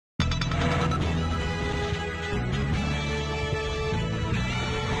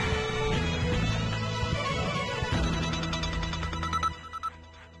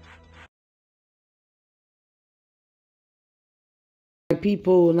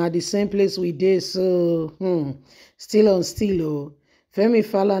People, na the same place we did, so still on still. Oh. Femi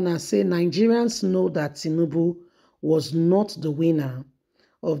Falana say Nigerians know that Tinubu was not the winner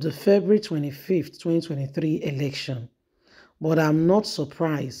of the February 25th, 2023 election. But I'm not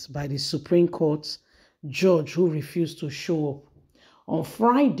surprised by the Supreme Court judge who refused to show up. On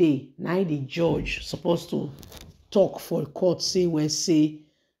Friday, now the judge supposed to talk for court, say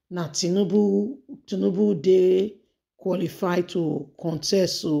na Tinubu dey qualify to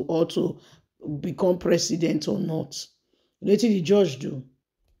contest or to become president or not. Wetin the judge do?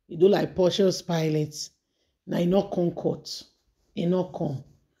 He do like Pontius Pilate. Now he not come court. He not come.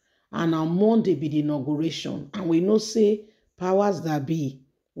 And on Monday be the inauguration. And we know say powers that be,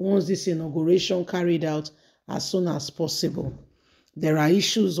 once this inauguration carried out as soon as possible. There are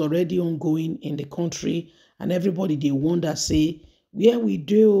issues already ongoing in the country, and everybody they wonder, say, where we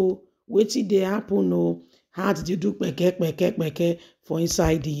do, wetin dey happen, oh, how did you do peke for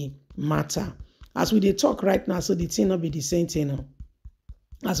inside the matter? As we dey talk right now, so the thing not be the same thing.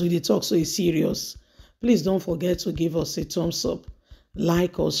 As we dey talk, so it's serious. Please don't forget to give us a thumbs up,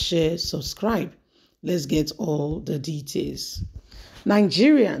 like us, share, subscribe. Let's get all the details.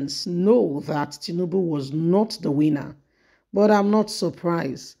 Nigerians know that Tinubu was not the winner, but I'm not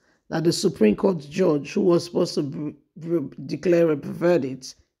surprised that the Supreme Court judge who was supposed to declare a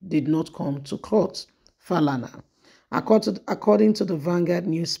verdict did not come to court. Falana. According to the Vanguard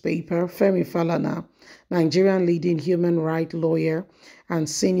newspaper, Femi Falana, Nigerian leading human rights lawyer and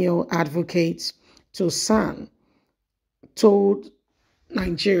senior advocate to SAN, told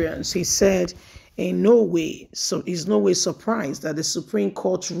Nigerians, he said, he's no way surprised that the Supreme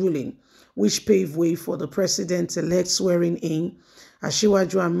Court ruling, which paved way for the president-elect swearing in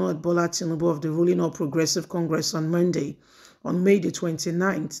Asiwaju Ahmed Bola Tinubu of the ruling All Progressive Congress on Monday, on May the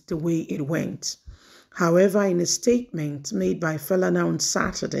 29th, the way it went. However, in a statement made by Falana on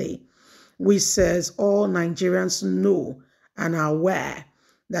Saturday, which says all Nigerians know and are aware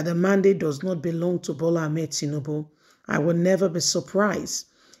that the mandate does not belong to Bola Ahmed Tinubu, I will never be surprised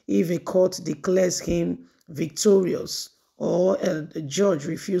if a court declares him victorious or a judge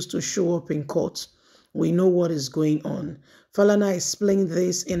refused to show up in court. We know what is going on. Falana explained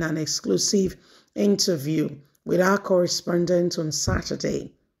this in an exclusive interview with our correspondent on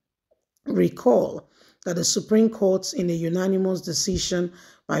Saturday. Recall that the Supreme Court, in a unanimous decision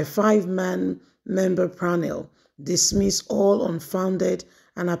by five-member panel, dismissed all unfounded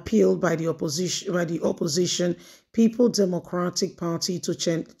and appealed by the opposition People Democratic Party to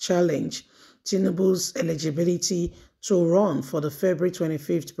challenge Tinubu's eligibility to run for the February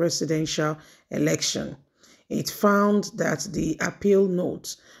 25th presidential election. It found that the appeal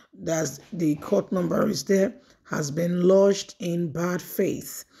note, that the court number is there, has been lodged in bad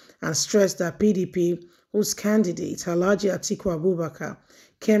faith, and stressed that PDP, whose candidate, Alhaji Atiku Abubakar,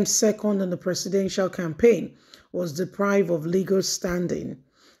 came second in the presidential campaign, was deprived of legal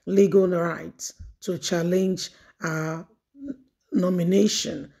rights to challenge a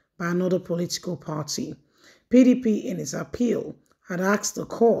nomination by another political party. PDP, in its appeal, had asked the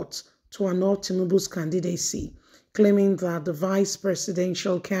court to annul Tinubu's candidacy, claiming that the vice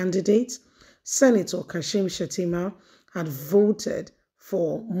presidential candidate, Senator Kashim Shettima, had voted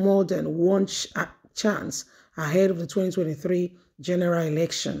for more than one chance ahead of the 2023 general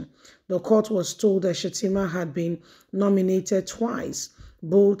election. The court was told that Shettima had been nominated twice,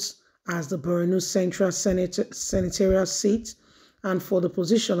 both as the Borno Central senatorial seat and for the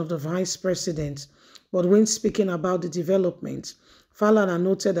position of the vice president. But when speaking about the development, Falana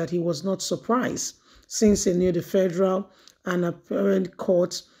noted that he was not surprised, since he knew the federal and apparent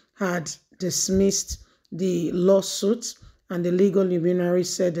court had dismissed the lawsuit, and the legal luminary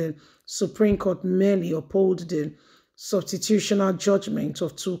said the Supreme Court merely upheld the substitutional judgment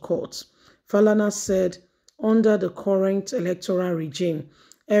of two courts. Falana said, under the current electoral regime,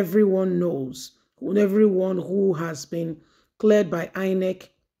 everyone who has been cleared by INEC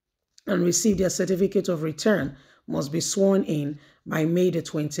and received their certificate of return must be sworn in by May the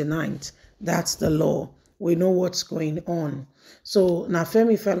 29th. That's the law. We know what's going on. So now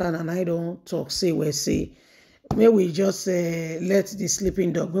Femi Falana and I don't talk, say we say, may we just let the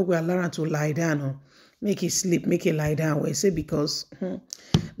sleeping dog, make we allow him to lie down, make it sleep, make it lie down. We say because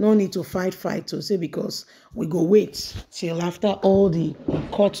no need to fight to say because we go wait till after all the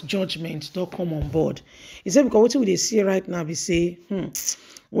court judgments don't come on board. He said because what we see right now, we say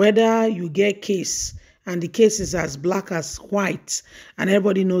whether you get case and the case is as black as white and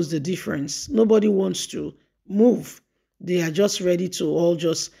everybody knows the difference, nobody wants to move. They are just ready to all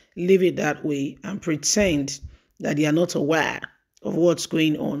just leave it that way and pretend that they are not aware of what's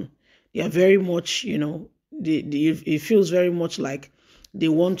going on. They are very much, it feels very much like they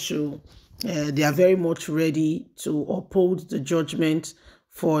want to, they are very much ready to uphold the judgment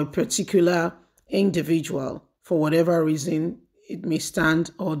for a particular individual for whatever reason it may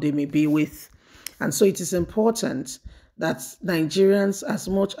stand or they may be with. And so it is important that Nigerians, as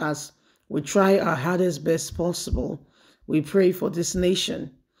much as we try our hardest best possible, we pray for this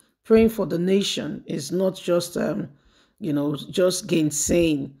nation. Praying for the nation is not just, just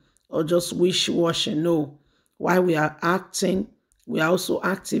gainsaying or just wish-washy. No. While we are acting, we are also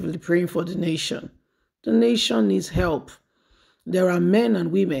actively praying for the nation. The nation needs help. There are men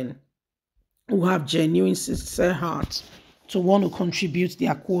and women who have genuine, sincere hearts to want to contribute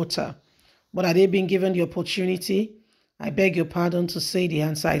their quota. But are they being given the opportunity? I beg your pardon to say the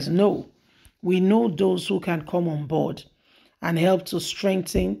answer is no. We know those who can come on board and help to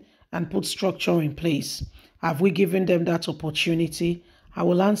strengthen and put structure in place. Have we given them that opportunity? I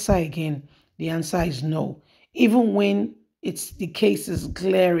will answer again. The answer is no. Even when the case is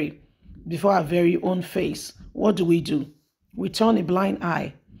glaring before our very own face, what do? We turn a blind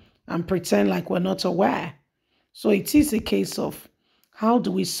eye and pretend like we're not aware. So it is a case of, how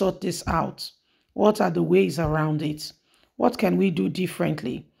do we sort this out? What are the ways around it? What can we do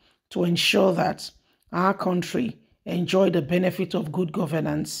differently to ensure that our country enjoy the benefit of good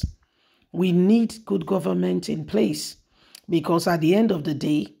governance? We need good government in place, because at the end of the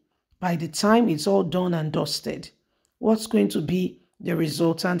day, by the time it's all done and dusted, what's going to be the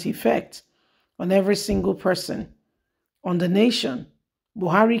resultant effect on every single person, on the nation?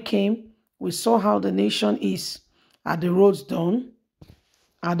 Buhari came, we saw how the nation is. Are the roads done?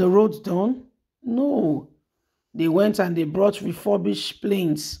 Are the roads done? No. They went and they brought refurbished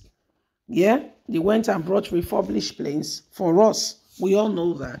planes. Yeah, they went and brought refurbished planes for us. We all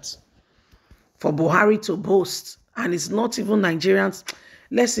know that. For Buhari to boast, and it's not even Nigerians.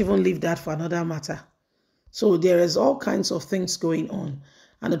 Let's even leave that for another matter. So there is all kinds of things going on.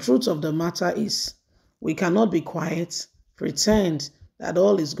 And the truth of the matter is, we cannot be quiet, pretend that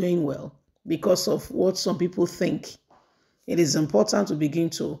all is going well because of what some people think. It is important to begin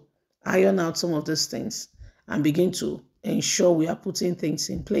to iron out some of these things and begin to ensure we are putting things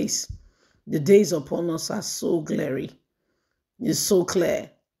in place. The days upon us are so glary. It's so clear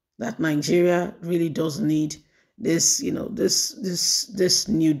that Nigeria really does need this, this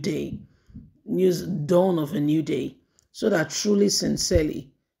new day, dawn of a new day, so that truly,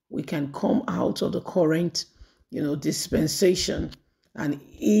 sincerely, we can come out of the current, dispensation and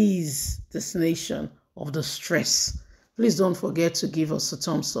ease this nation of the stress. Please don't forget to give us a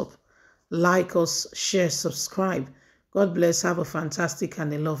thumbs up, like us, share, subscribe. God bless. Have a fantastic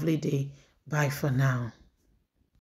and a lovely day. Bye for now.